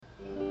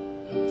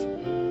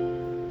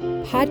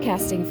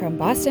Podcasting from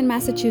Boston,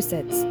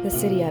 Massachusetts, the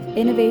city of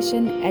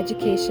innovation,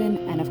 education,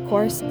 and of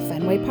course,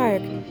 Fenway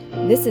Park,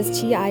 this is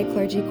TI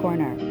Clergy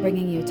Corner,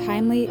 bringing you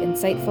timely,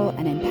 insightful,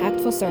 and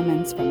impactful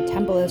sermons from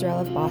Temple Israel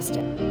of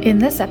Boston. In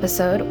this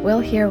episode, we'll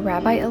hear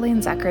Rabbi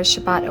Elaine Zucker's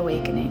Shabbat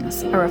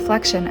Awakenings, a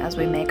reflection as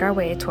we make our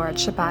way toward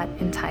Shabbat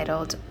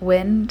entitled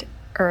Wind,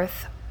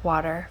 Earth,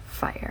 Water,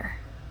 Fire.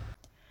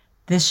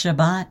 This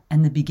Shabbat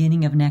and the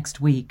beginning of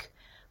next week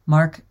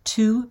mark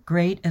two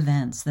great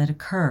events that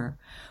occur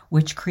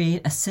which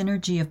create a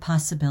synergy of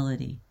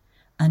possibility.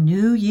 A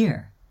new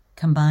year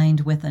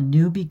combined with a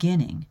new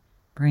beginning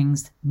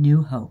brings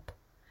new hope.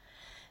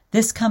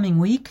 This coming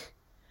week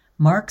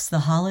marks the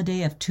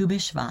holiday of Tu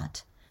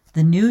B'Shvat,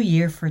 the new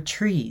year for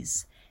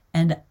trees,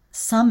 and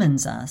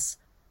summons us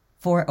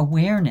for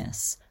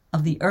awareness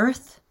of the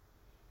earth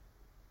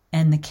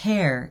and the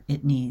care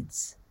it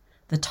needs.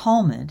 The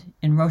Talmud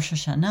in Rosh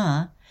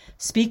Hashanah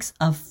speaks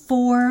of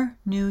 4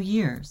 new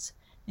years.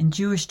 In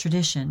Jewish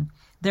tradition,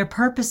 their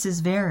purposes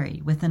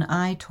vary with an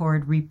eye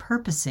toward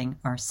repurposing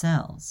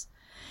ourselves.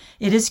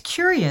 It is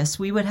curious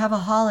we would have a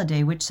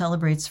holiday which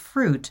celebrates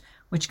fruit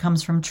which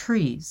comes from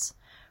trees.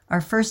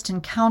 Our first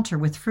encounter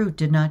with fruit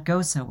did not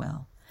go so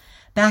well.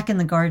 Back in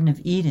the Garden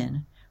of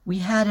Eden, we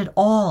had it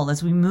all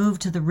as we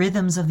moved to the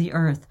rhythms of the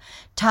earth,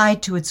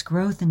 tied to its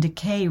growth and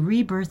decay,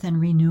 rebirth and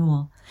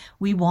renewal.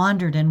 We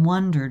wandered and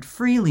wondered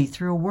freely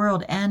through a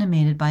world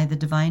animated by the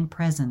divine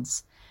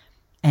presence.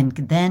 And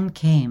then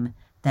came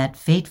that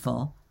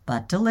fateful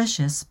but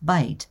delicious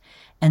bite,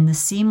 and the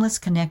seamless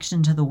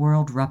connection to the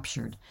world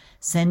ruptured,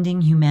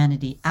 sending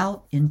humanity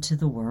out into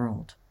the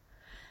world.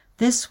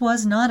 This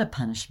was not a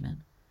punishment.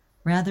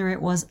 Rather,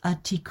 it was a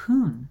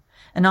tikkun,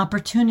 an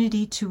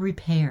opportunity to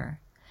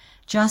repair.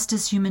 Just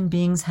as human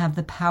beings have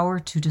the power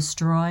to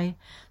destroy,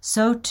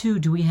 so too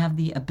do we have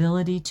the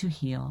ability to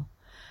heal.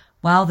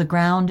 While the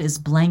ground is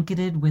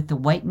blanketed with the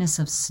whiteness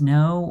of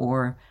snow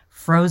or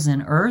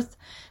frozen earth,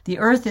 the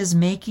earth is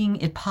making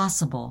it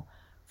possible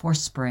for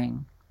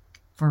spring,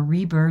 for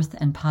rebirth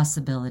and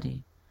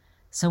possibility.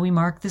 So we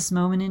mark this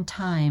moment in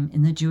time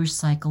in the Jewish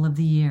cycle of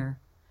the year.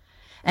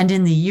 And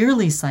in the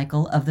yearly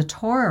cycle of the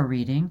Torah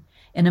reading,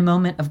 in a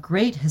moment of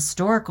great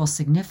historical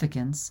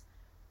significance,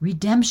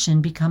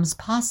 redemption becomes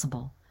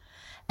possible.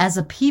 As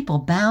a people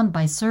bound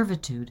by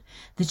servitude,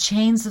 the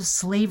chains of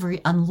slavery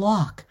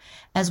unlock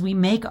as we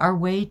make our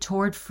way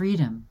toward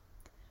freedom.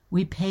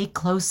 We pay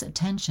close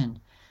attention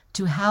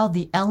to how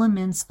the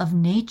elements of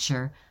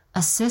nature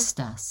assist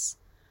us.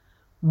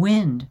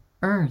 Wind,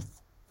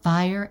 earth,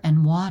 fire,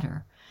 and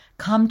water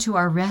come to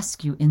our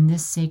rescue in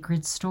this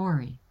sacred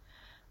story.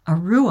 A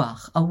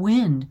ruach, a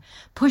wind,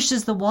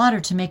 pushes the water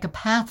to make a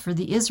path for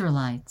the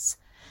Israelites.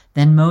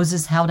 Then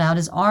Moses held out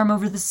his arm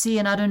over the sea,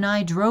 and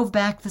Adonai drove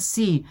back the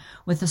sea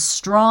with a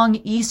strong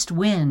east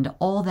wind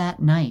all that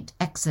night.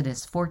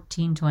 Exodus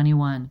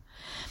 14:21.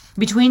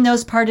 Between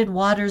those parted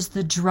waters,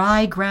 the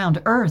dry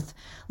ground, earth,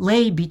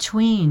 lay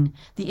between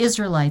the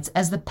Israelites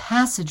as the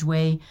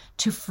passageway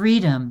to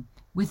freedom.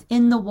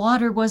 Within the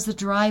water was the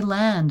dry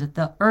land,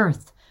 the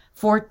earth.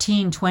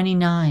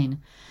 14:29.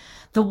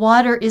 The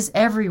water is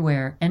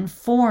everywhere and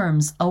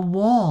forms a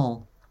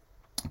wall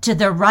to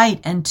their right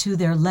and to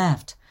their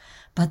left.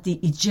 But the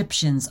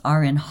Egyptians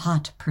are in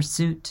hot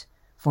pursuit.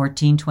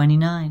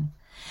 14:29.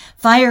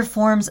 Fire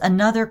forms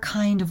another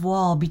kind of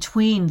wall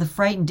between the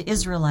frightened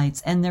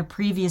Israelites and their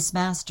previous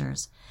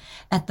masters.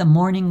 At the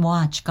morning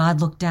watch,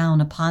 God looked down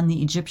upon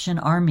the Egyptian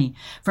army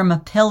from a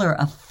pillar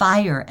of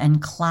fire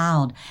and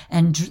cloud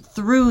and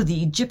threw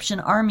the Egyptian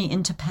army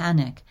into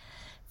panic.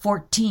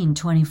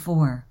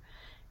 14:24.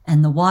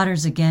 And the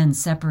waters again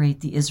separate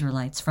the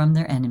Israelites from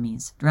their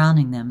enemies,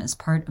 drowning them as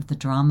part of the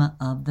drama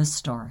of the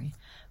story.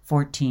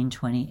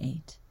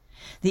 14:28.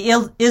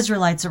 The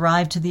Israelites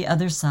arrived to the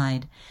other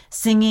side,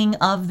 singing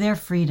of their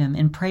freedom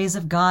in praise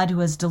of God who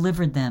has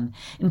delivered them,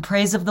 in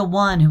praise of the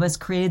one who has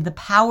created the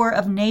power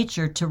of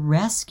nature to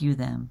rescue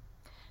them.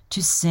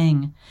 To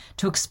sing,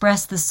 to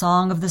express the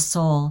song of the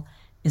soul,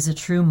 is a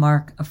true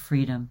mark of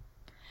freedom.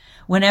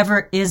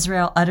 Whenever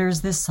Israel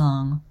utters this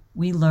song,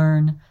 we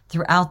learn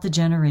throughout the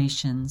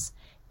generations,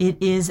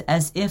 it is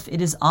as if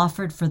it is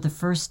offered for the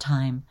first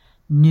time,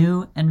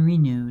 new and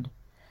renewed.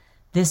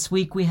 This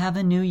week we have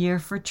a new year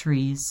for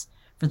trees,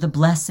 for the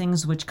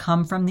blessings which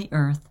come from the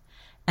earth,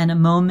 and a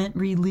moment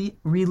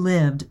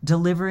relived,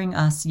 delivering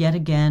us yet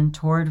again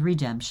toward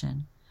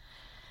redemption.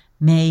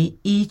 May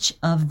each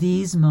of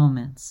these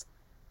moments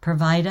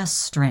provide us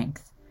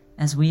strength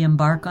as we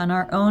embark on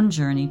our own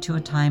journey to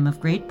a time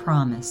of great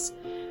promise,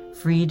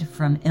 freed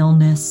from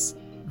illness,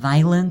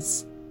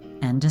 violence,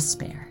 and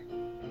despair.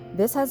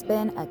 This has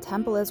been a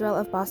Temple Israel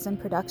of Boston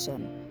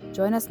production.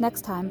 Join us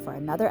next time for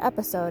another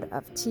episode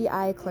of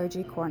TI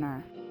Clergy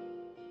Corner.